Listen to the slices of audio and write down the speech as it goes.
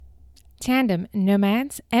Tandem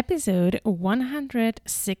Nomads, episode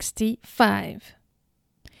 165.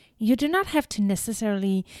 You do not have to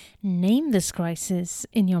necessarily name this crisis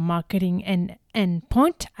in your marketing and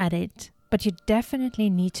point at it, but you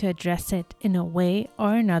definitely need to address it in a way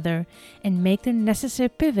or another and make the necessary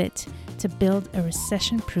pivot to build a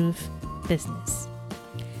recession-proof business.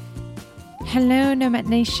 Hello, Nomad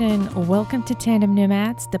Nation. Welcome to Tandem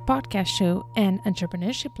Nomads, the podcast show and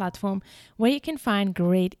entrepreneurship platform where you can find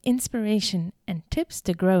great inspiration and tips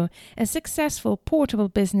to grow a successful portable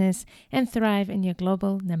business and thrive in your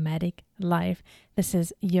global nomadic life. This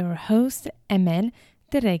is your host, Emel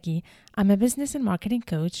Deregi. I'm a business and marketing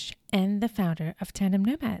coach and the founder of Tandem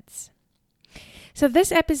Nomads. So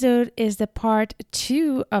this episode is the part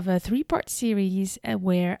 2 of a 3-part series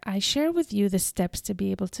where I share with you the steps to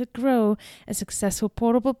be able to grow a successful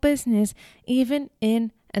portable business even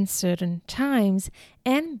in uncertain times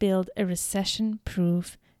and build a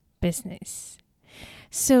recession-proof business.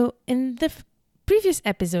 So in the previous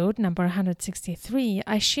episode, number 163,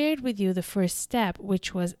 I shared with you the first step,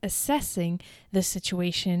 which was assessing the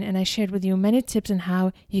situation, and I shared with you many tips on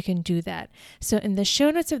how you can do that. So in the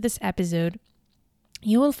show notes of this episode,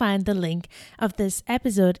 you will find the link of this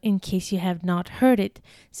episode in case you have not heard it.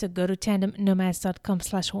 So go to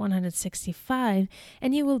tandemnomads.com/165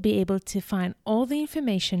 and you will be able to find all the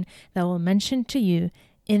information that I will mention to you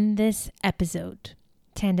in this episode.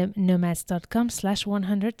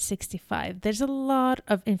 tandemnomads.com/165. There's a lot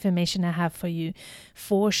of information I have for you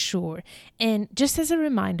for sure. And just as a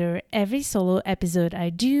reminder, every solo episode I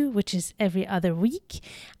do, which is every other week,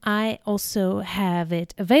 I also have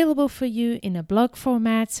it available for you in a blog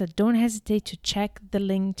format. So don't hesitate to check the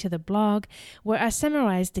link to the blog where I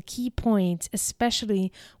summarize the key points,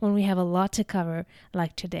 especially when we have a lot to cover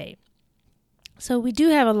like today. So we do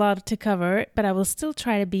have a lot to cover, but I will still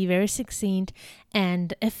try to be very succinct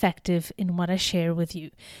and effective in what I share with you.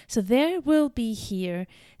 So there will be here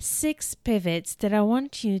 6 pivots that I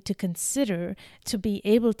want you to consider to be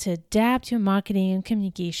able to adapt your marketing and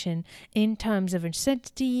communication in times of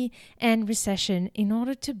uncertainty and recession in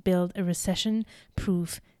order to build a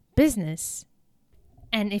recession-proof business.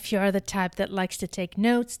 And if you are the type that likes to take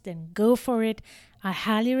notes, then go for it. I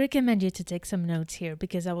highly recommend you to take some notes here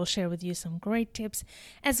because I will share with you some great tips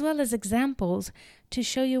as well as examples to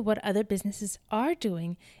show you what other businesses are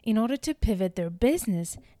doing in order to pivot their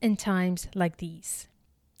business in times like these.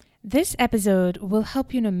 This episode will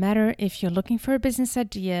help you no matter if you're looking for a business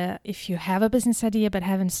idea, if you have a business idea but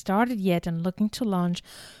haven't started yet and looking to launch,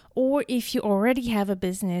 or if you already have a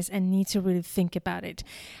business and need to really think about it.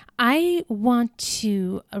 I want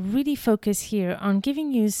to really focus here on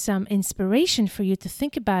giving you some inspiration for you to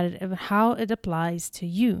think about it and how it applies to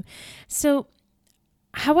you. So,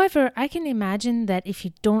 however, I can imagine that if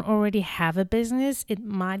you don't already have a business, it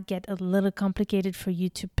might get a little complicated for you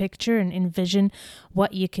to picture and envision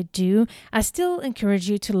what you could do. I still encourage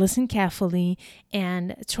you to listen carefully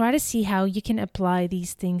and try to see how you can apply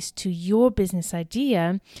these things to your business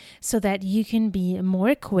idea so that you can be more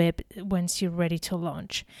equipped once you're ready to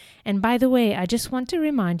launch. And by the way, I just want to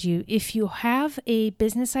remind you, if you have a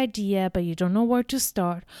business idea but you don't know where to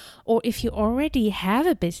start, or if you already have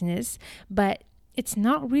a business but it's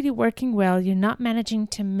not really working well, you're not managing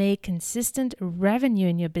to make consistent revenue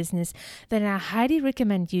in your business, then I highly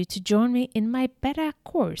recommend you to join me in my beta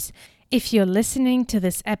course. If you're listening to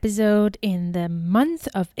this episode in the month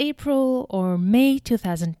of April or May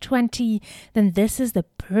 2020, then this is the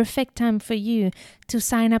perfect time for you to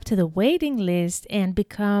sign up to the waiting list and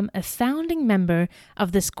become a founding member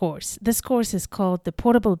of this course. This course is called the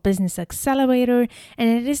Portable Business Accelerator, and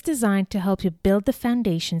it is designed to help you build the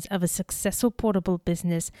foundations of a successful portable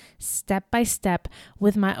business step by step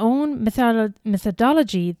with my own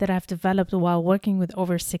methodology that I've developed while working with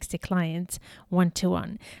over 60 clients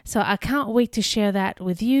one-to-one. So I can't wait to share that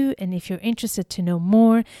with you. And if you're interested to know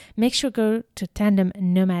more, make sure go to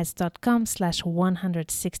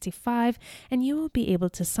tandemnomads.com/165 and you will be able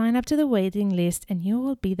to sign up to the waiting list and you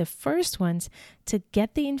will be the first ones to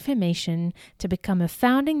get the information to become a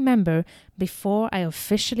founding member before I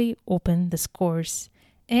officially open this course.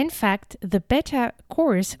 In fact, the beta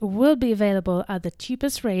course will be available at the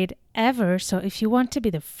cheapest rate ever. So if you want to be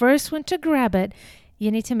the first one to grab it, you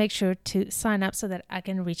need to make sure to sign up so that I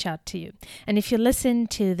can reach out to you. And if you listen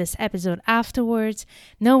to this episode afterwards,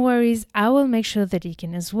 no worries. I will make sure that you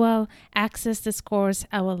can as well access this course.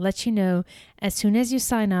 I will let you know as soon as you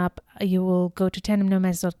sign up. You will go to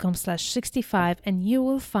tandemnomads.com/65 and you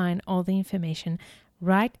will find all the information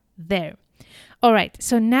right there. All right.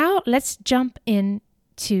 So now let's jump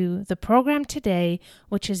into the program today,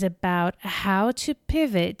 which is about how to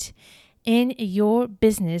pivot in your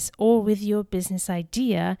business or with your business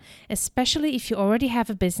idea, especially if you already have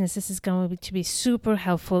a business. This is going to be super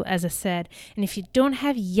helpful, as I said. And if you don't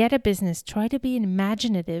have yet a business, try to be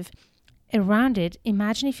imaginative around it.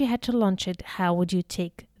 Imagine if you had to launch it, how would you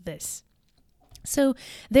take this? So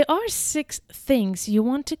there are 6 things you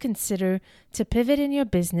want to consider to pivot in your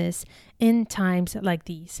business in times like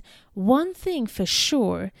these. One thing for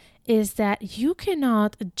sure is that you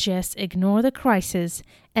cannot just ignore the crisis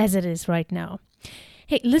as it is right now.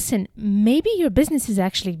 Hey, listen, maybe your business is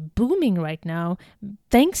actually booming right now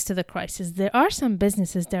thanks to the crisis. There are some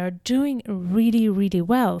businesses that are doing really, really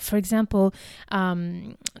well. For example,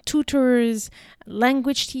 tutors,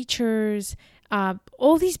 language teachers,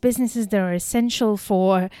 all these businesses that are essential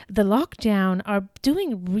for the lockdown are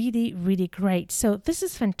doing really, really great. So this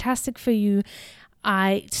is fantastic for you.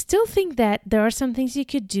 I still think that there are some things you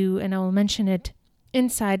could do, and I will mention it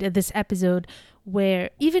inside of this episode,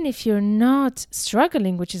 where even if you're not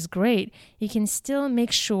struggling, which is great, you can still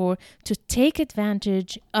make sure to take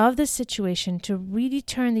advantage of the situation to really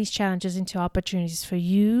turn these challenges into opportunities for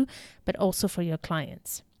you, but also for your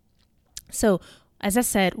clients. So, as I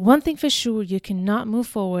said, one thing for sure, you cannot move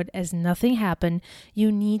forward as nothing happened.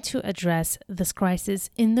 You need to address this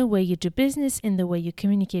crisis in the way you do business, in the way you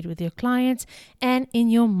communicate with your clients, and in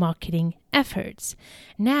your marketing efforts.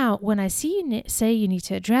 Now, when I say you need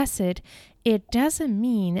to address it, it doesn't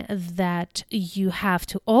mean that you have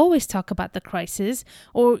to always talk about the crisis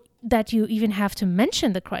or that you even have to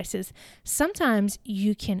mention the crisis. Sometimes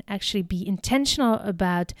you can actually be intentional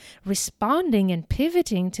about responding and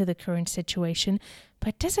pivoting to the current situation, but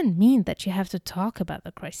it doesn't mean that you have to talk about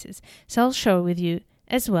the crisis. So I'll share with you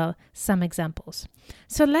as well some examples.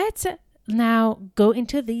 So let's now go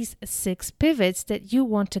into these 6 pivots that you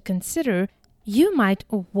want to consider. You might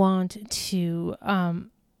want to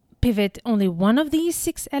pivot only one of these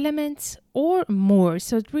 6 elements or more.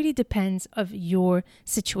 So it really depends of your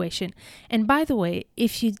situation. And by the way,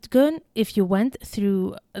 if you went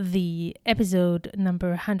through the episode number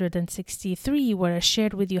 163, where I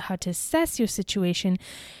shared with you how to assess your situation,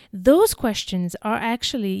 those questions are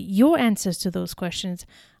actually your answers to those questions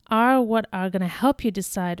are what are going to help you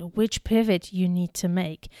decide which pivot you need to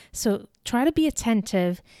make. So try to be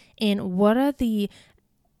attentive in what are the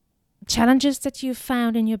challenges that you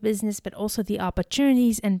found in your business, but also the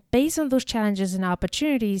opportunities. And based on those challenges and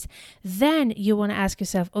opportunities, then you want to ask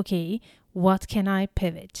yourself, okay, what can I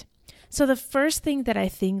pivot? So the first thing that I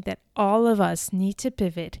think that all of us need to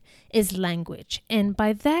pivot is language. And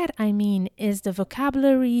by that, I mean is the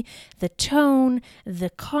vocabulary, the tone, the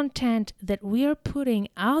content that we are putting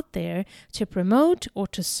out there to promote or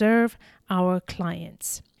to serve our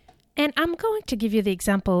clients. And I'm going to give you the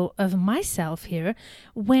example of myself here.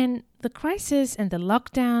 When the crisis and the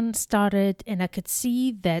lockdown started, and I could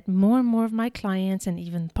see that more and more of my clients and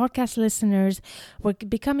even podcast listeners were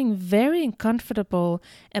becoming very uncomfortable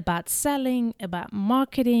about selling, about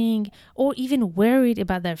marketing, or even worried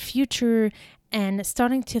about their future and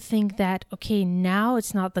starting to think that, okay, now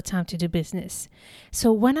it's not the time to do business.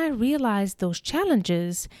 So when I realized those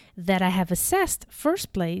challenges that I have assessed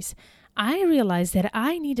first place, I realized that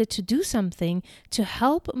I needed to do something to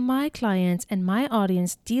help my clients and my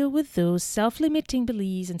audience deal with those self-limiting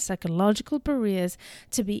beliefs and psychological barriers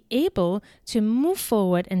to be able to move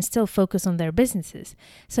forward and still focus on their businesses.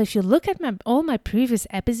 So if you look at all my previous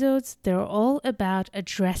episodes, they're all about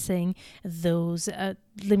addressing those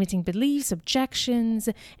limiting beliefs, objections,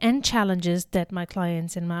 and challenges that my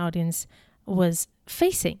clients and my audience was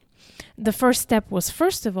facing. The first step was,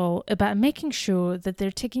 first of all, about making sure that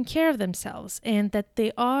they're taking care of themselves and that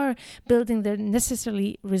they are building their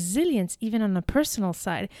necessary resilience, even on a personal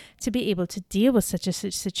side, to be able to deal with such a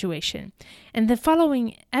situation. And the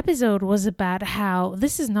following episode was about how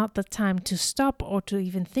this is not the time to stop or to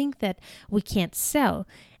even think that we can't sell.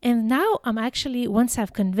 And now I'm actually, once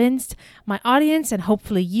I've convinced my audience and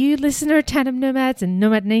hopefully you, listener, Tandem Nomads and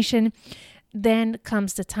Nomad Nation, then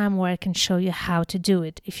comes the time where I can show you how to do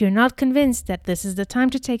it. If you're not convinced that this is the time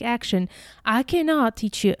to take action, I cannot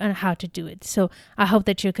teach you on how to do it. So I hope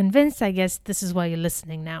that you're convinced. I guess this is why you're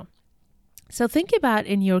listening now. So think about,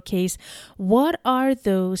 in your case, what are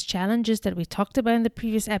those challenges that we talked about in the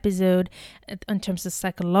previous episode in terms of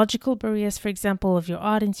psychological barriers, for example, of your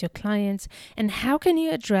audience, your clients, and how can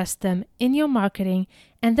you address them in your marketing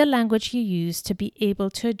and the language you use to be able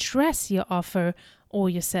to address your offer or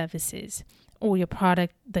your services or your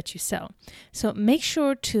product that you sell. So make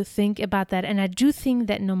sure to think about that. And I do think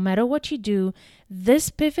that no matter what you do,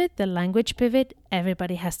 this pivot, the language pivot,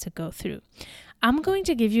 everybody has to go through. I'm going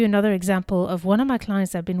to give you another example of one of my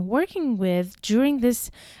clients I've been working with during this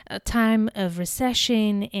time of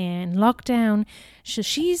recession and lockdown. So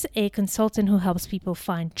she's a consultant who helps people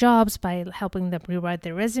find jobs by helping them rewrite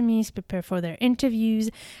their resumes, prepare for their interviews.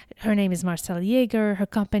 Her name is Marcelle Yeager. Her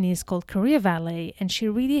company is called Career Valet, and she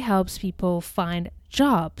really helps people find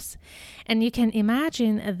jobs. And you can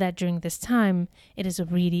imagine that during this time, it is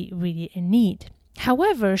really, really a need.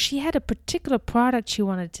 However, she had a particular product she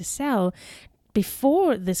wanted to sell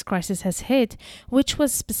before this crisis has hit, which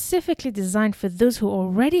was specifically designed for those who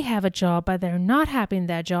already have a job but they're not happy in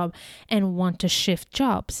their job and want to shift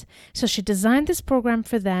jobs. So she designed this program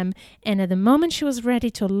for them, and at the moment she was ready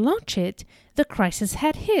to launch it, the crisis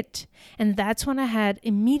had hit. And that's when I had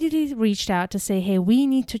immediately reached out to say, hey, we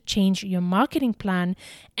need to change your marketing plan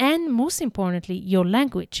and, most importantly, your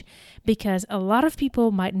language, because a lot of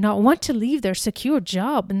people might not want to leave their secure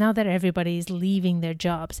job now that everybody is leaving their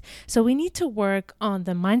jobs. So we need to work on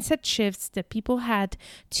the mindset shifts that people had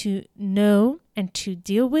to know and to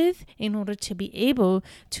deal with in order to be able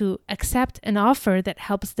to accept an offer that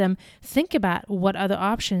helps them think about what other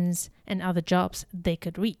options and other jobs they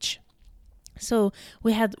could reach. So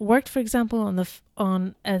we had worked, for example,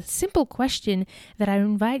 on a simple question that I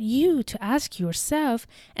invite you to ask yourself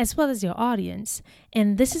as well as your audience.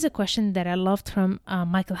 And this is a question that I loved from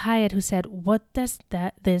Michael Hyatt, who said, what does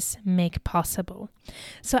this make possible?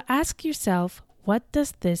 So ask yourself, what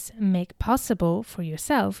does this make possible for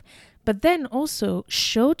yourself? But then also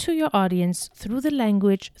show to your audience through the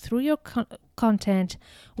language, through your content,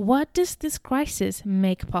 what does this crisis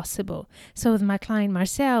make possible? So with my client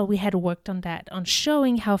Marcelle, we had worked on that, on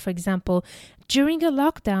showing how, for example, during a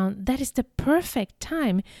lockdown, that is the perfect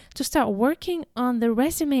time to start working on the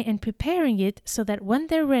resume and preparing it so that when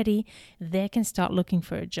they're ready, they can start looking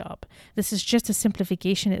for a job. This is just a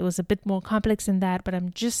simplification. It was a bit more complex than that, but I'm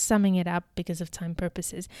just summing it up because of time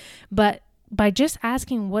purposes. But by just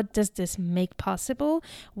asking what does this make possible,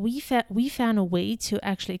 we found a way to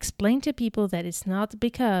actually explain to people that it's not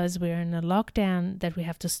because we're in a lockdown that we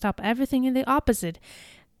have to stop everything. In the opposite,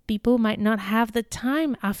 people might not have the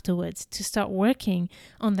time afterwards to start working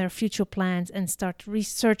on their future plans and start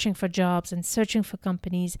researching for jobs and searching for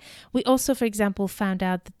companies. We also, for example, found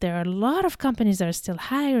out that there are a lot of companies that are still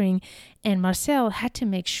hiring, and Marcelle had to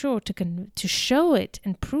make sure to show it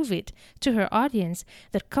and prove it to her audience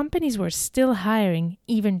that companies were still hiring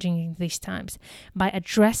even during these times. By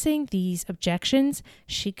addressing these objections,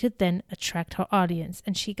 she could then attract her audience,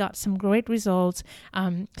 and she got some great results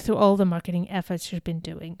through all the marketing efforts she's been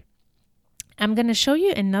doing. I'm going to show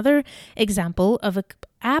you another example of an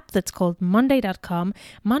app that's called Monday.com.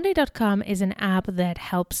 Monday.com is an app that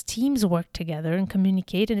helps teams work together and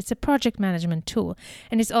communicate, and it's a project management tool.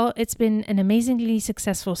 And it's been an amazingly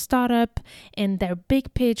successful startup, and their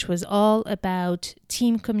big pitch was all about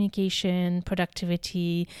team communication,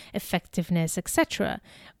 productivity, effectiveness, etc.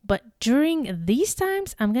 But during these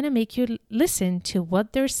times, I'm going to make you listen to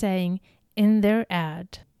what they're saying in their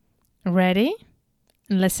ad. Ready?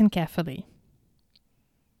 Listen carefully.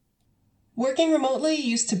 Working remotely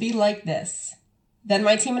used to be like this. Then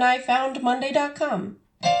my team and I found Monday.com.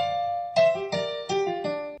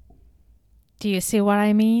 Do you see what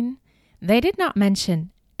I mean? They did not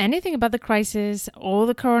mention anything about the crisis or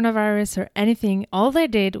the coronavirus or anything. All they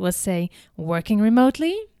did was say working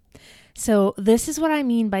remotely. So this is what I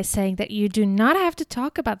mean by saying that you do not have to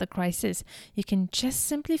talk about the crisis. You can just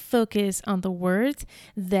simply focus on the words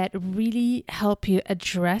that really help you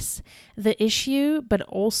address the issue, but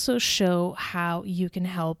also show how you can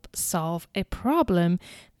help solve a problem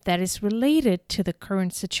that is related to the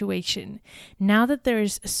current situation. Now that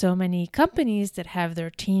there's so many companies that have their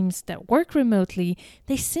teams that work remotely,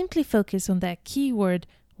 they simply focus on that keyword,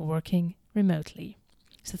 working remotely.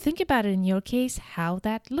 So think about it in your case, how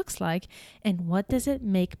that looks like, and what does it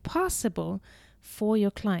make possible for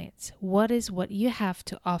your clients? What is what you have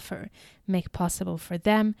to offer make possible for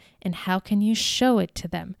them, and how can you show it to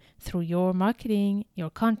them through your marketing,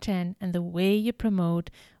 your content, and the way you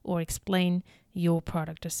promote or explain your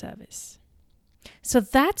product or service? So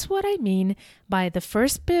that's what I mean by the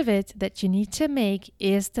first pivot that you need to make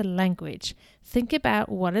is the language. Think about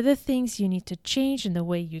what are the things you need to change in the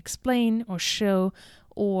way you explain or show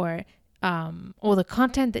or the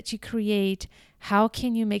content that you create. How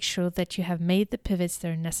can you make sure that you have made the pivots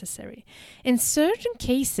that are necessary? In certain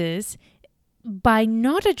cases, by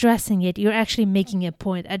not addressing it, you're actually making a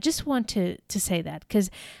point. I just want to say that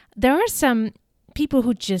because there are some people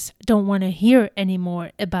who just don't want to hear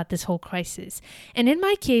anymore about this whole crisis. And in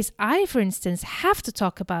my case, I, for instance, have to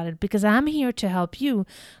talk about it because I'm here to help you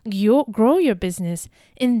grow your business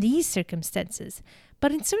in these circumstances.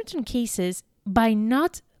 But in certain cases, by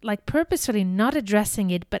not purposefully not addressing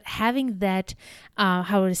it, but having that,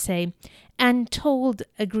 how would I say, untold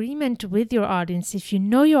agreement with your audience, if you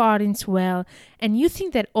know your audience well and you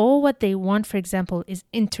think that all what they want, for example, is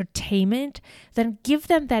entertainment, then give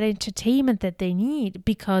them that entertainment that they need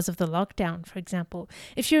because of the lockdown, for example.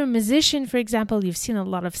 If you're a musician, for example, you've seen a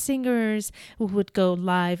lot of singers who would go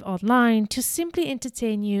live online to simply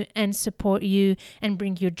entertain you and support you and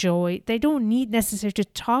bring you joy. They don't need necessarily to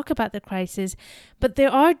talk about the crisis, but they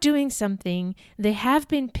are doing something. They have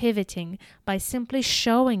been pivoting by simply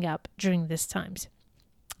showing up during these times,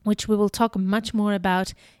 which we will talk much more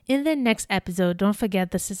about in the next episode. Don't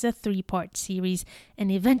forget, this is a 3-part series and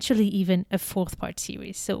eventually even a 4th-part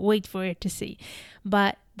series. So wait for it to see.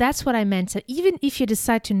 But that's what I meant. So even if you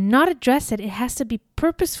decide to not address it, it has to be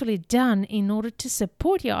purposefully done in order to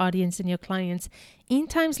support your audience and your clients in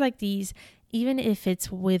times like these, even if it's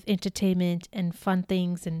with entertainment and fun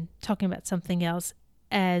things and talking about something else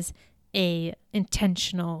as a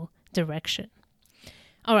intentional direction.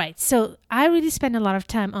 All right, so I really spend a lot of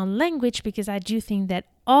time on language because I do think that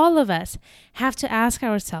all of us have to ask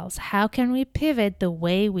ourselves, how can we pivot the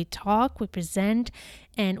way we talk, we present,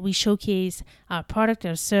 and we showcase our product,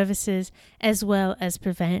 our services, as well as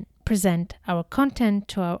present our content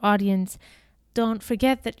to our audience. Don't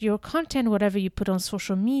forget that your content, whatever you put on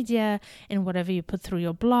social media and whatever you put through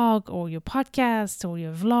your blog or your podcast or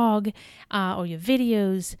your vlog or your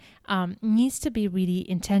videos needs to be really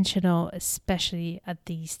intentional, especially at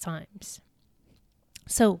these times.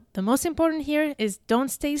 So the most important here is don't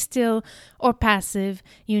stay still or passive.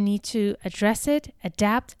 You need to address it,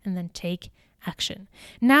 adapt, and then take action.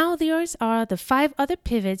 Now, these are the 5 other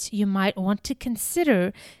pivots you might want to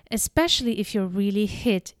consider, especially if you're really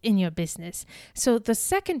hit in your business. So the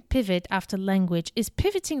second pivot after language is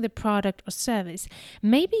pivoting the product or service.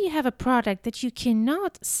 Maybe you have a product that you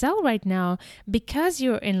cannot sell right now because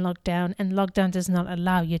you're in lockdown and lockdown does not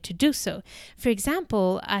allow you to do so. For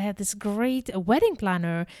example, I had this great wedding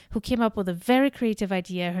planner who came up with a very creative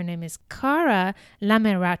idea. Her name is Cara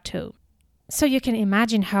Lamerato. So you can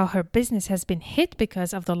imagine how her business has been hit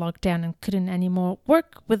because of the lockdown and couldn't anymore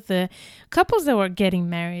work with the couples that were getting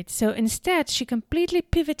married. So instead, she completely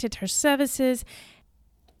pivoted her services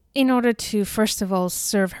in order to, first of all,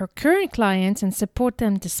 serve her current clients and support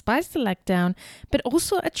them despite the lockdown, but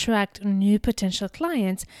also attract new potential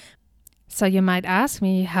clients. So you might ask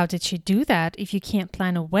me, how did she do that if you can't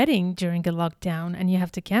plan a wedding during a lockdown and you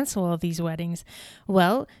have to cancel all these weddings?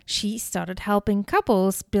 Well, she started helping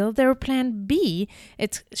couples build their plan B.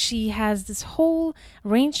 She has this whole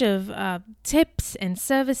range of tips and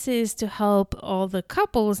services to help all the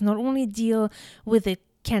couples not only deal with the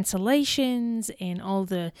cancellations and all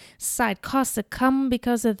the side costs that come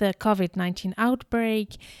because of the COVID-19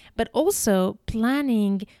 outbreak, but also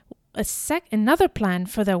planning another plan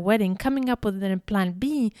for their wedding, coming up with a plan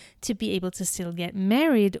B to be able to still get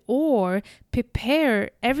married or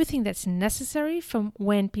prepare everything that's necessary from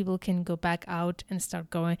when people can go back out and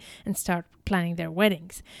start planning their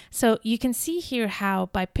weddings. So you can see here how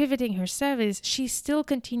by pivoting her service, she still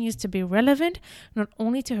continues to be relevant, not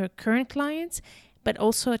only to her current clients, but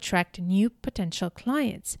also attract new potential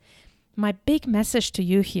clients. My big message to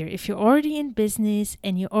you here, if you're already in business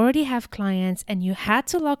and you already have clients and you had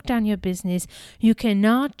to lock down your business, you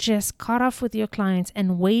cannot just cut off with your clients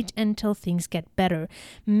and wait until things get better.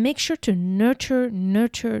 Make sure to nurture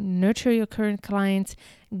your current clients.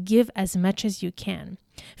 Give as much as you can.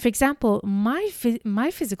 For example, my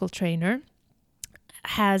physical trainer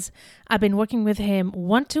I've been working with him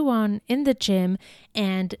one-to-one in the gym,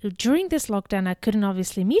 and during this lockdown, I couldn't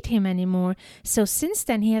obviously meet him anymore. So since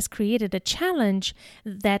then, he has created a challenge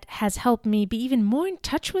that has helped me be even more in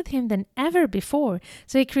touch with him than ever before.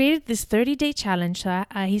 So he created this 30-day challenge. So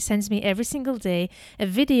he sends me every single day a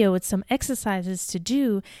video with some exercises to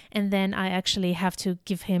do, and then I actually have to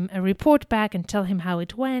give him a report back and tell him how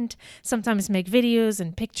it went. Sometimes make videos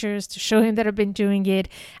and pictures to show him that I've been doing it.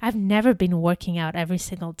 I've never been working out every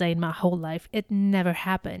single day in my whole life. It never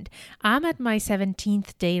happened. I'm at my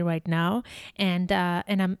 17th day right now, and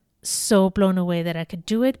I'm so blown away that I could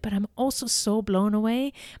do it, but I'm also so blown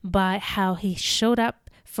away by how he showed up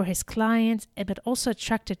for his clients, but also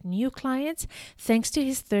attracted new clients thanks to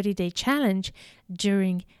his 30-day challenge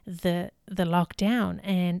during the lockdown.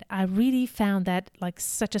 And I really found that like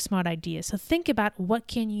such a smart idea. So think about what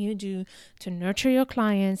can you do to nurture your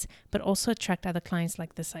clients, but also attract other clients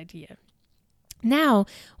like this idea. Now,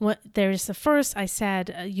 there is the first, I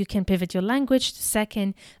said you can pivot your language. The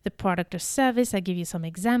second, the product or service. I give you some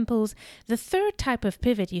examples. The third type of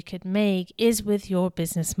pivot you could make is with your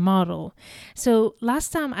business model. So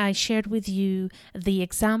last time I shared with you the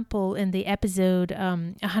example in the episode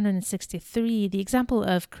 163, the example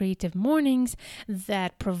of Creative Mornings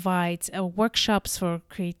that provides workshops for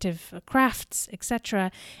creative crafts,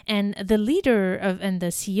 etc. And the leader and the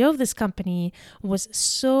CEO of this company was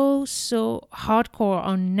so hardcore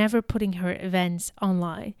on never putting her events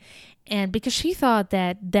online. And because she thought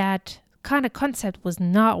that kind of concept was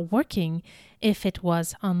not working if it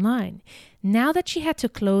was online. Now that she had to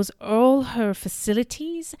close all her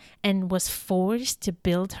facilities and was forced to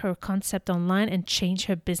build her concept online and change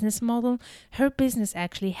her business model, her business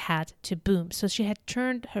actually had to boom. So she had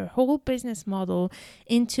turned her whole business model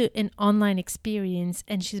into an online experience,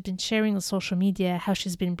 and she's been sharing on social media how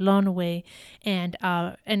she's been blown away and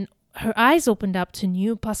her eyes opened up to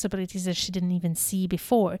new possibilities that she didn't even see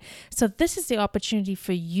before. So this is the opportunity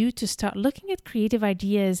for you to start looking at creative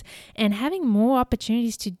ideas and having more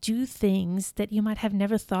opportunities to do things that you might have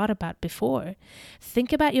never thought about before.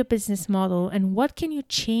 Think about your business model and what can you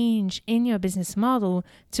change in your business model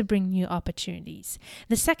to bring new opportunities.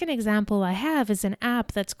 The second example I have is an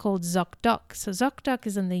app that's called ZocDoc. So ZocDoc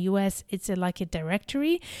is in the US. It's like a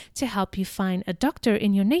directory to help you find a doctor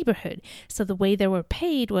in your neighborhood. So the way they were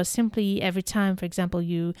paid was simply every time, for example,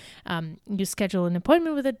 you schedule an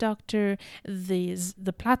appointment with a doctor,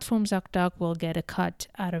 the platform ZocDoc will get a cut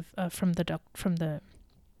out of from the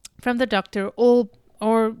doctor, or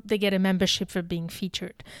they get a membership for being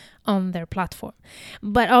featured on their platform.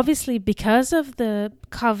 But obviously, because of the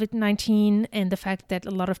COVID-19 and the fact that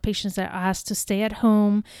a lot of patients are asked to stay at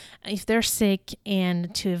home if they're sick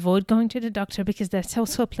and to avoid going to the doctor, because that's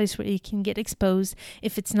also a place where you can get exposed.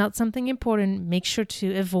 If it's not something important, make sure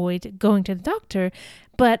to avoid going to the doctor.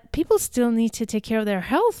 But people still need to take care of their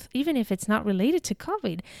health, even if it's not related to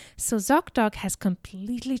COVID. So ZocDoc has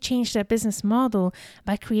completely changed their business model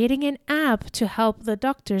by creating an app to help the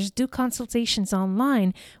doctors do consultations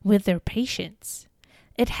online with their patients.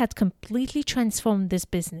 It had completely transformed this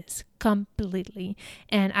business, completely.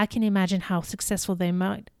 And I can imagine how successful they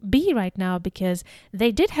might be right now, because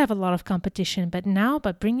they did have a lot of competition. But now,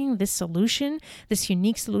 by bringing this solution, this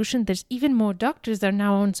unique solution, there's even more doctors that are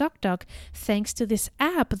now on ZocDoc thanks to this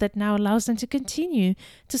app that now allows them to continue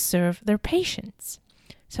to serve their patients.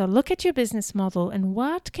 So look at your business model and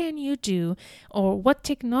what can you do, or what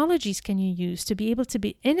technologies can you use to be able to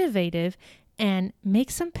be innovative and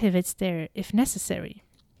make some pivots there if necessary.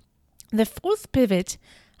 The fourth pivot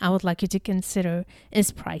I would like you to consider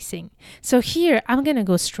is pricing. So here I'm going to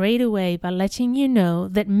go straight away by letting you know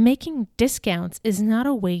that making discounts is not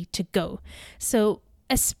a way to go. So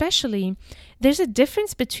especially, there's a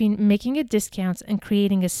difference between making a discount and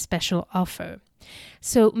creating a special offer.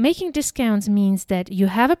 So making discounts means that you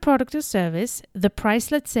have a product or service, the price,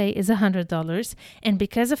 let's say, is $100, and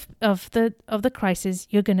because of the crisis,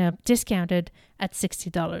 you're going to discount it at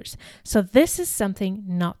 $60. So this is something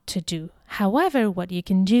not to do. However, what you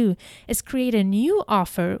can do is create a new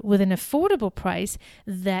offer with an affordable price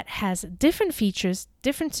that has different features,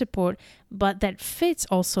 different support, but that fits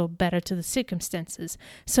also better to the circumstances.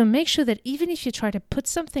 So make sure that even if you try to put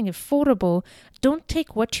something affordable, don't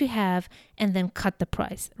take what you have and then cut the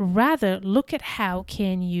price. Rather, look at how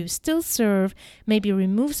can you still serve, maybe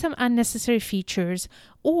remove some unnecessary features,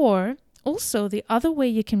 or also, the other way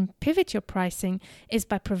you can pivot your pricing is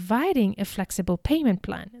by providing a flexible payment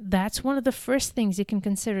plan. That's one of the first things you can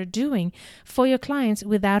consider doing for your clients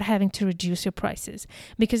without having to reduce your prices.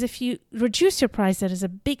 Because if you reduce your price, there is a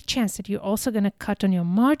big chance that you're also going to cut on your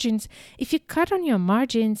margins. If you cut on your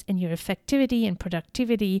margins and your effectivity and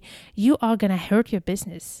productivity, you are going to hurt your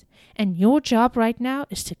business. And your job right now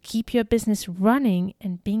is to keep your business running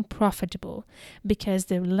and being profitable, because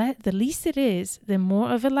the least it is, the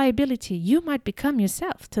more of a liability you might become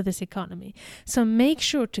yourself to this economy. So make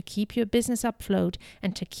sure to keep your business afloat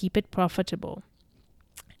and to keep it profitable.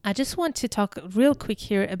 I just want to talk real quick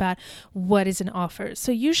here about what is an offer.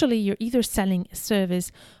 So usually you're either selling a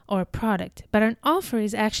service or a product, but an offer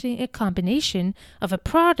is actually a combination of a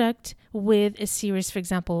product with a series, for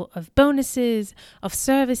example, of bonuses, of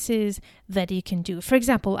services that you can do. For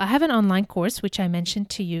example, I have an online course, which I mentioned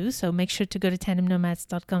to you, so make sure to go to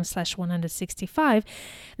tandemnomads.com/165.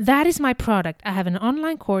 That is my product. I have an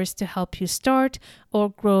online course to help you start or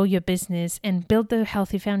grow your business and build the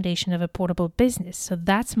healthy foundation of a portable business. So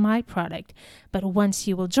that's my product. But once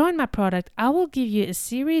you will join my product, I will give you a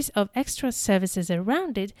series of extra services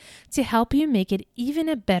around it to help you make it even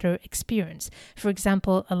a better experience. For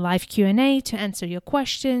example, a live Q&A to answer your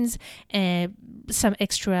questions, some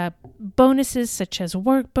extra bonuses such as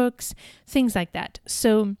workbooks, things like that.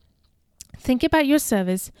 So think about your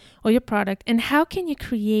service or your product and how can you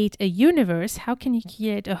create a universe, how can you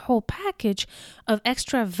create a whole package of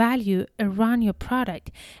extra value around your product.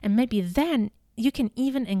 And maybe then you can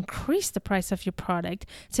even increase the price of your product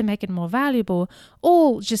to make it more valuable,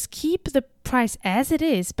 or just keep the price as it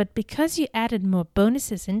is, but because you added more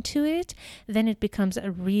bonuses into it, then it becomes a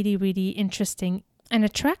really, really interesting and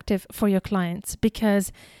attractive for your clients,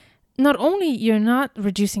 because not only you're not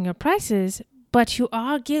reducing your prices, but you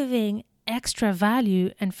are giving extra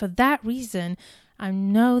value. And for that reason, I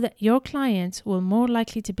know that your clients will more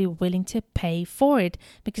likely to be willing to pay for it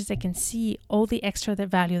because they can see all the extra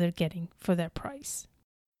value they're getting for their price.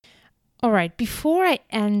 All right, before I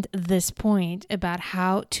end this point about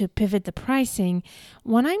how to pivot the pricing,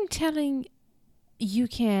 when I'm telling you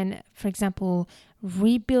can, for example,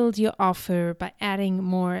 rebuild your offer by adding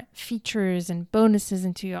more features and bonuses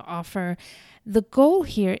into your offer, the goal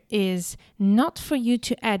here is not for you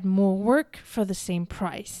to add more work for the same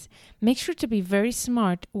price. Make sure to be very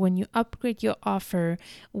smart when you upgrade your offer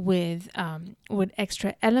with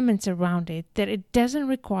extra elements around it, that it doesn't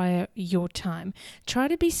require your time. Try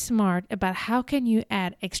to be smart about how can you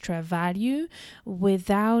add extra value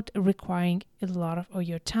without requiring a lot of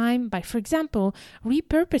your time by, for example,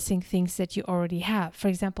 repurposing things that you already have. For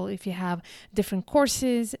example, if you have different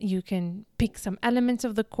courses, you can pick some elements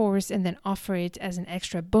of the course and then offer it as an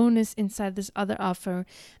extra bonus inside this other offer.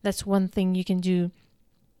 That's one thing you can do.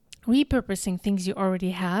 Repurposing things you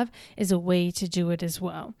already have is a way to do it as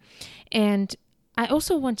well. And I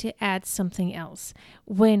also want to add something else.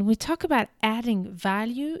 When we talk about adding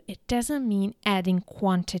value, it doesn't mean adding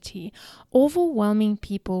quantity. Overwhelming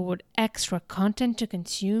people with extra content to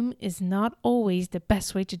consume is not always the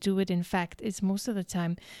best way to do it. In fact, it's most of the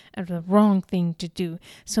time the wrong thing to do.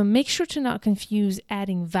 So make sure to not confuse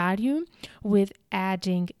adding value with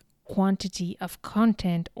adding quantity of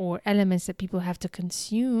content or elements that people have to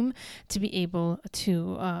consume to be able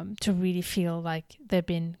to really feel like they've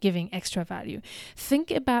been giving extra value.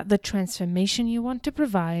 Think about the transformation you want to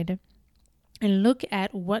provide and look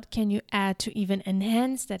at what can you add to even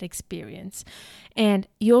enhance that experience. And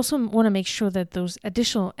you also want to make sure that those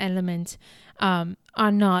additional elements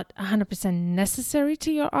are not 100% necessary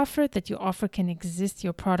to your offer, that your offer can exist,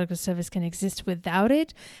 your product or service can exist without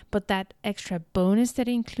it, but that extra bonus that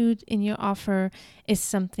you include in your offer is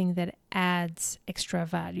something that adds extra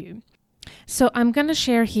value. So I'm going to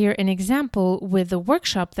share here an example with the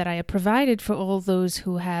workshop that I provided for all those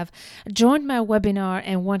who have joined my webinar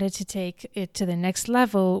and wanted to take it to the next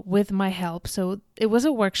level with my help. So it was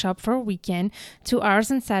a workshop for a weekend, 2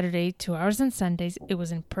 hours on Saturday, 2 hours on Sundays. It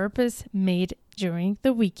was in purpose made during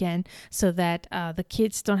the weekend so that the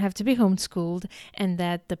kids don't have to be homeschooled and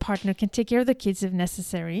that the partner can take care of the kids if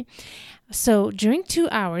necessary. So during 2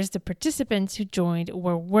 hours, the participants who joined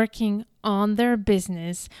were working on their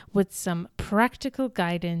business with some practical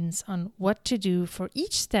guidance on what to do for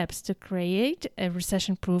each steps to create a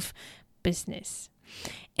recession-proof business.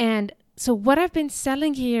 And so what I've been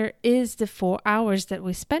selling here is the 4 hours that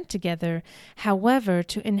we spent together. However,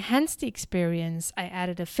 to enhance the experience, I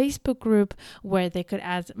added a Facebook group where they could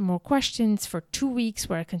add more questions for 2 weeks,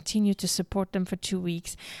 where I continue to support them for 2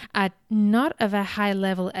 weeks at not of a high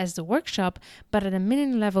level as the workshop, but at a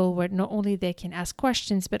minimum level where not only they can ask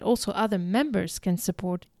questions, but also other members can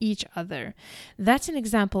support each other. That's an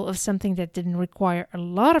example of something that didn't require a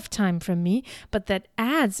lot of time from me, but that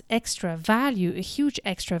adds extra value, a huge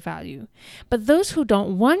extra value. But those who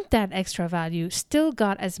don't want that extra value still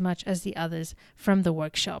got as much as the others from the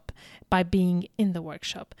workshop by being in the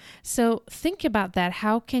workshop. So think about that.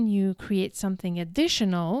 How can you create something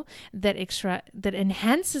additional that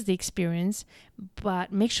enhances the experience,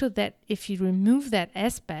 but make sure that if you remove that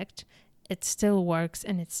aspect, it still works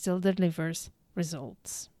and it still delivers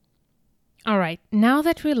results. All right, now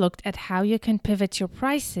that we looked at how you can pivot your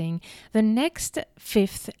pricing, the next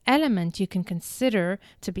fifth element you can consider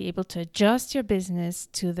to be able to adjust your business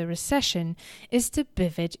to the recession is to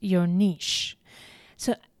pivot your niche.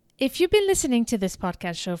 So if you've been listening to this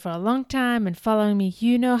podcast show for a long time and following me,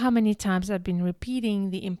 you know how many times I've been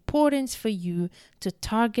repeating the importance for you to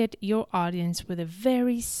target your audience with a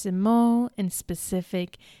very small and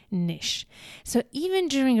specific niche. So even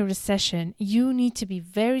during a recession, you need to be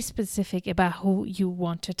very specific about who you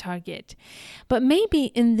want to target. But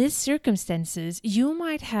maybe in these circumstances, you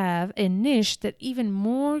might have a niche that even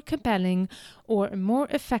more compelling or more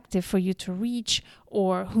effective for you to reach,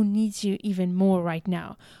 or who needs you even more right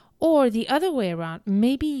now. Or the other way around,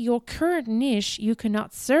 maybe your current niche, you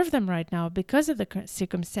cannot serve them right now because of the current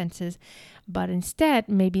circumstances, but instead,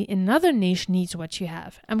 maybe another niche needs what you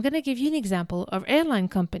have. I'm going to give you an example of airline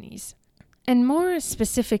companies, and more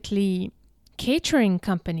specifically, catering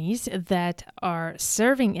companies that are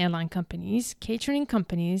serving airline companies. Catering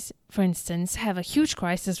companies, for instance, have a huge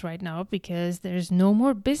crisis right now because there's no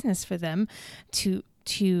more business for them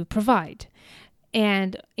to provide.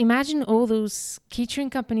 And imagine all those catering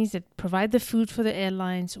companies that provide the food for the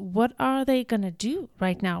airlines. What are they going to do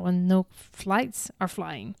right now when no flights are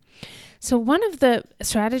flying? So one of the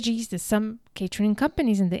strategies that some catering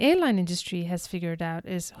companies in the airline industry has figured out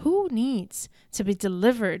is who needs to be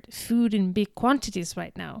delivered food in big quantities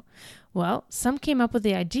right now? Well, some came up with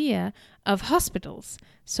the idea of hospitals.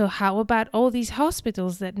 So how about all these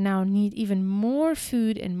hospitals that now need even more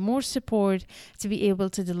food and more support to be able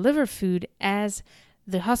to deliver food, as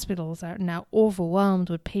the hospitals are now overwhelmed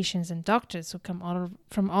with patients and doctors who come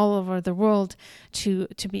from all over the world to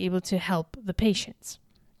be able to help the patients.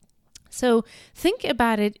 So think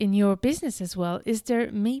about it in your business as well. Is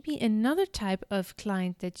there maybe another type of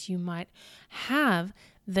client that you might have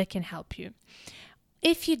that can help you?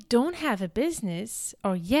 If you don't have a business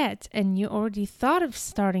or yet, and you already thought of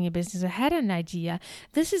starting a business or had an idea,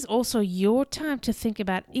 this is also your time to think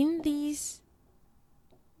about, in these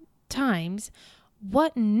times,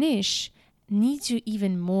 what niche needs you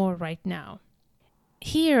even more right now.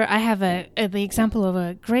 Here I have the example of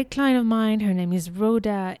a great client of mine. Her name is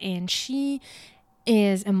Rhoda, and she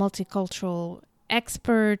is a multicultural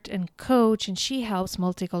expert and coach, and she helps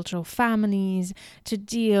multicultural families to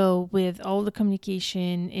deal with all the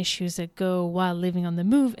communication issues that go while living on the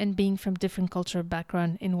move and being from different cultural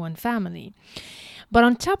background in one family. But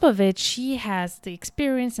on top of it, she has the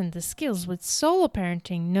experience and the skills with solo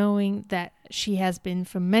parenting, knowing that she has been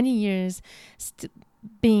for many years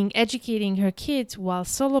educating her kids while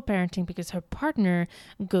solo parenting because her partner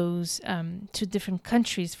goes to different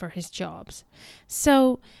countries for his jobs.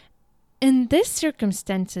 So in these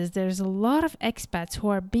circumstances, there's a lot of expats who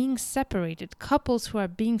are being separated, couples who are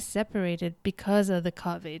being separated because of the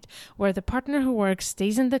COVID, where the partner who works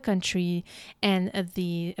stays in the country and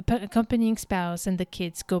the accompanying spouse and the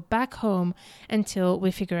kids go back home until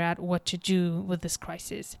we figure out what to do with this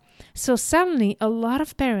crisis. So suddenly, a lot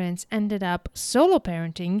of parents ended up solo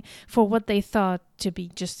parenting for what they thought to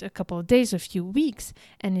be just a couple of days or a few weeks,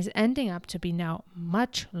 and is ending up to be now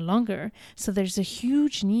much longer. So there's a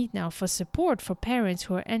huge need now for support for parents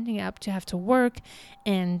who are ending up to have to work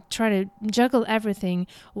and try to juggle everything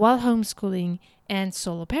while homeschooling and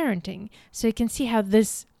solo parenting. So you can see how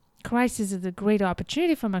this crisis is a great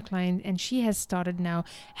opportunity for my client, and she has started now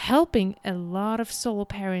helping a lot of solo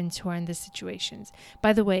parents who are in these situations.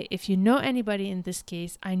 By the way, if you know anybody in this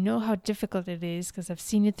case, I know how difficult it is because I've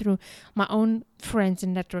seen it through my own friends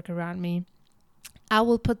and network around me. I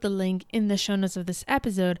will put the link in the show notes of this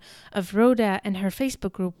episode of Rhoda and her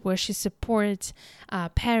Facebook group where she supports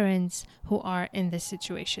parents who are in this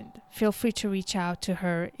situation. Feel free to reach out to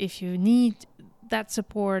her if you need that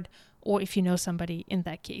support, or if you know somebody in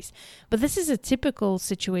that case. But this is a typical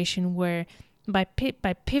situation where by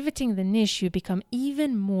pivoting the niche, you become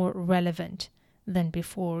even more relevant than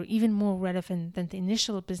before, even more relevant than the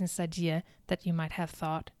initial business idea that you might have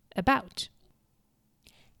thought about.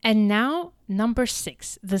 And now, number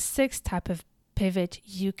 6, the 6th type of pivot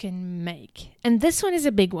you can make. And this one is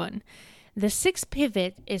a big one. The 6th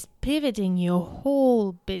pivot is pivoting your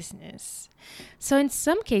whole business. So in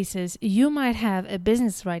some cases, you might have a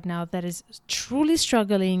business right now that is truly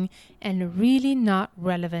struggling and really not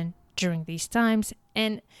relevant during these times.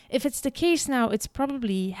 And if it's the case now, it's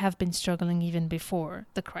probably have been struggling even before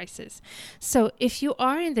the crisis. So if you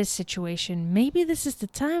are in this situation, maybe this is the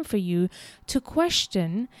time for you to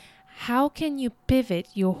question, how can you pivot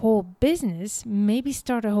your whole business, maybe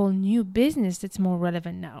start a whole new business that's more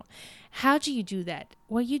relevant now? How do you do that?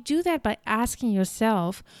 Well, you do that by asking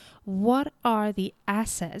yourself, what are the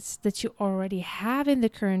assets that you already have in the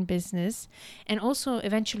current business, and also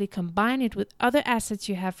eventually combine it with other assets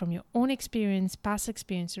you have from your own experience, past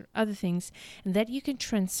experience, or other things that you can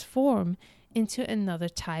transform into another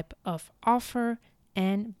type of offer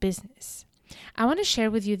and business. I want to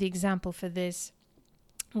share with you the example for this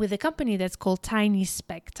with a company that's called Tiny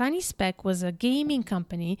Speck. Tiny Speck was a gaming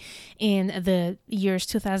company in the years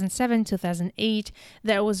 2007, 2008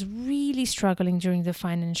 that was really struggling during the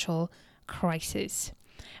financial crisis.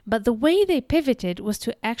 But the way they pivoted was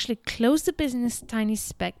to actually close the business Tiny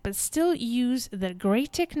Speck, but still use the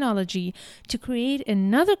great technology to create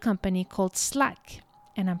another company called Slack.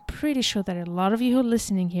 And I'm pretty sure that a lot of you who are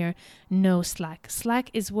listening here know Slack. Slack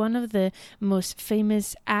is one of the most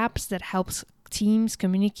famous apps that helps teams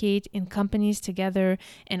communicate in companies together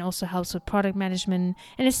and also helps with product management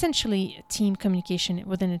and essentially team communication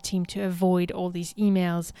within a team to avoid all these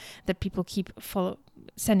emails that people keep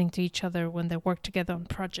sending to each other when they work together on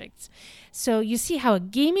projects. So you see how a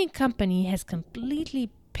gaming company has completely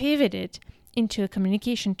pivoted into a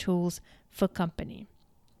communication tools for company.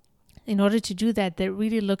 In order to do that, they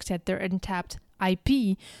really looked at their untapped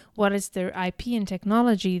IP. What is their IP and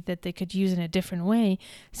technology that they could use in a different way?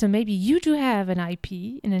 So maybe you do have an IP,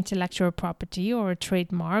 an intellectual property or a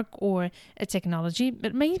trademark or a technology,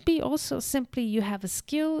 but maybe also simply you have a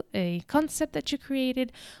skill, a concept that you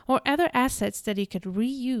created, or other assets that you could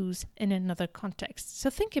reuse in another context. So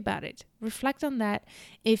think about it. Reflect on that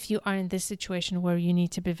if you are in this situation where you need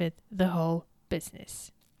to pivot the whole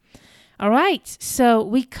business. All right, so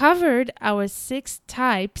we covered our 6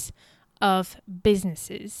 types of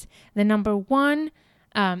businesses. The number one,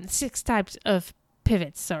 6 types of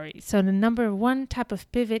pivots, So the number 1 type of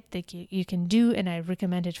pivot that you can do, and I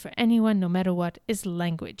recommend it for anyone, no matter what, is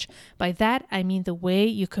language. By that, I mean the way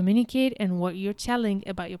you communicate and what you're telling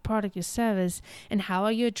about your product, your service, and how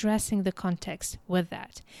are you addressing the context with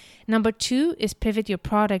that. Number 2 is pivot your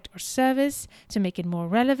product or service to make it more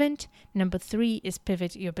relevant. Number 3 is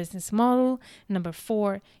pivot your business model. Number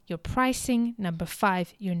 4, your pricing. Number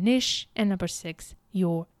 5, your niche. And number 6,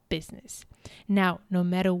 your business. Now, no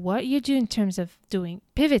matter what you do in terms of doing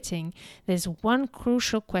pivoting, there's one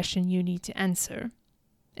crucial question you need to answer.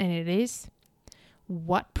 And it is,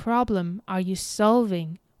 what problem are you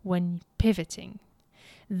solving when pivoting?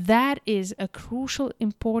 That is a crucial,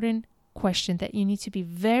 important question that you need to be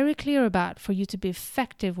very clear about for you to be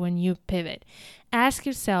effective when you pivot. Ask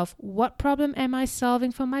yourself, what problem am I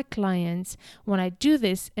solving for my clients when I do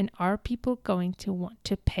this, and are people going to want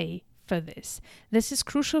to pay for this? This is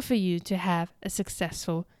crucial for you to have a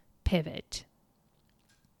successful pivot.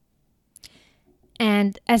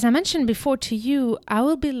 And as I mentioned before to you, I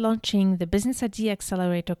will be launching the Business Idea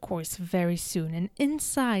Accelerator course very soon. And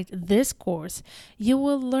inside this course, you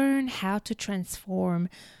will learn how to transform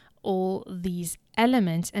all these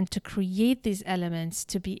elements and to create these elements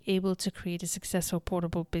to be able to create a successful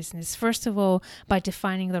portable business. First of all, by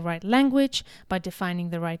defining the right language, by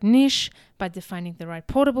defining the right niche, by defining the right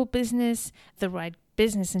portable business, the right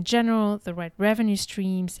business in general, the right revenue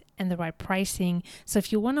streams, and the right pricing. So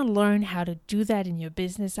if you want to learn how to do that in your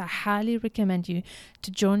business, I highly recommend you to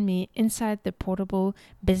join me inside the Portable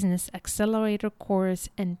Business Accelerator course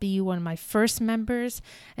and be one of my first members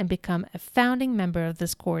and become a founding member of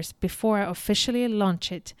this course before I officially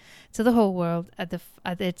launch it to the whole world at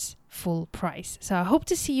its full price. So I hope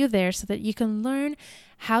to see you there so that you can learn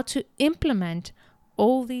how to implement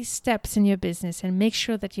all these steps in your business and make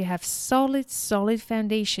sure that you have solid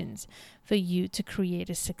foundations for you to create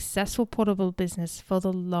a successful portable business for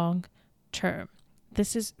the long term.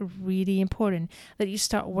 This is really important that you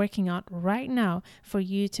start working on right now for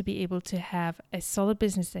you to be able to have a solid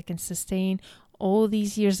business that can sustain all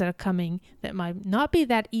these years that are coming that might not be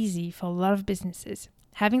that easy for a lot of businesses.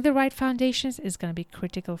 Having the right foundations is going to be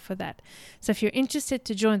critical for that. So if you're interested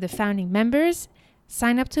to join the founding members,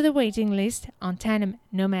 sign up to the waiting list on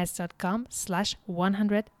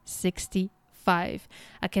tandemnomads.com/165.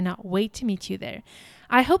 I cannot wait to meet you there.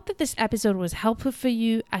 I hope that this episode was helpful for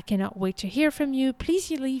you. I cannot wait to hear from you. Please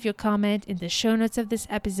leave your comment in the show notes of this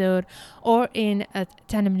episode or in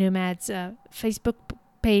Tandem Nomads Facebook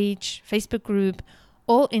page, Facebook group,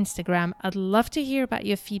 or Instagram. I'd love to hear about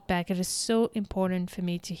your feedback. It is so important for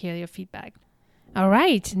me to hear your feedback. All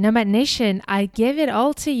right, Nomad Nation, I give it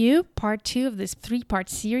all to you. Part 2 of this 3-part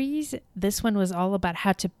series. This one was all about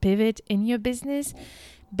how to pivot in your business.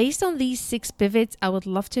 Based on these 6 pivots, I would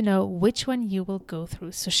love to know which one you will go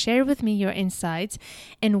through. So share with me your insights.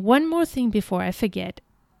 And one more thing before I forget.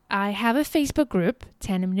 I have a Facebook group,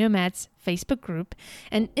 Tandem Nomads Facebook group,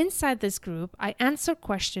 and inside this group, I answer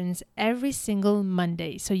questions every single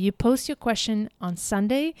Monday. So you post your question on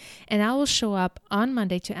Sunday, and I will show up on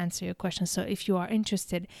Monday to answer your question. So if you are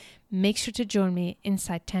interested, make sure to join me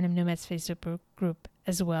inside Tandem Nomads Facebook group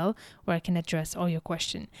as well, where I can address all your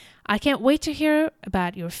questions. I can't wait to hear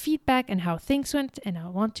about your feedback and how things went, and I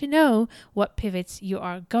want to know what pivots you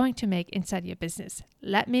are going to make inside your business.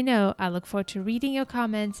 Let me know. I look forward to reading your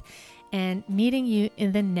comments and meeting you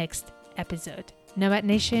in the next episode. Nomad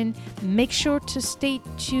Nation, make sure to stay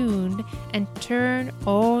tuned and turn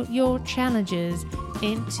all your challenges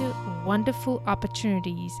into wonderful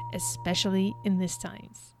opportunities, especially in these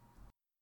times.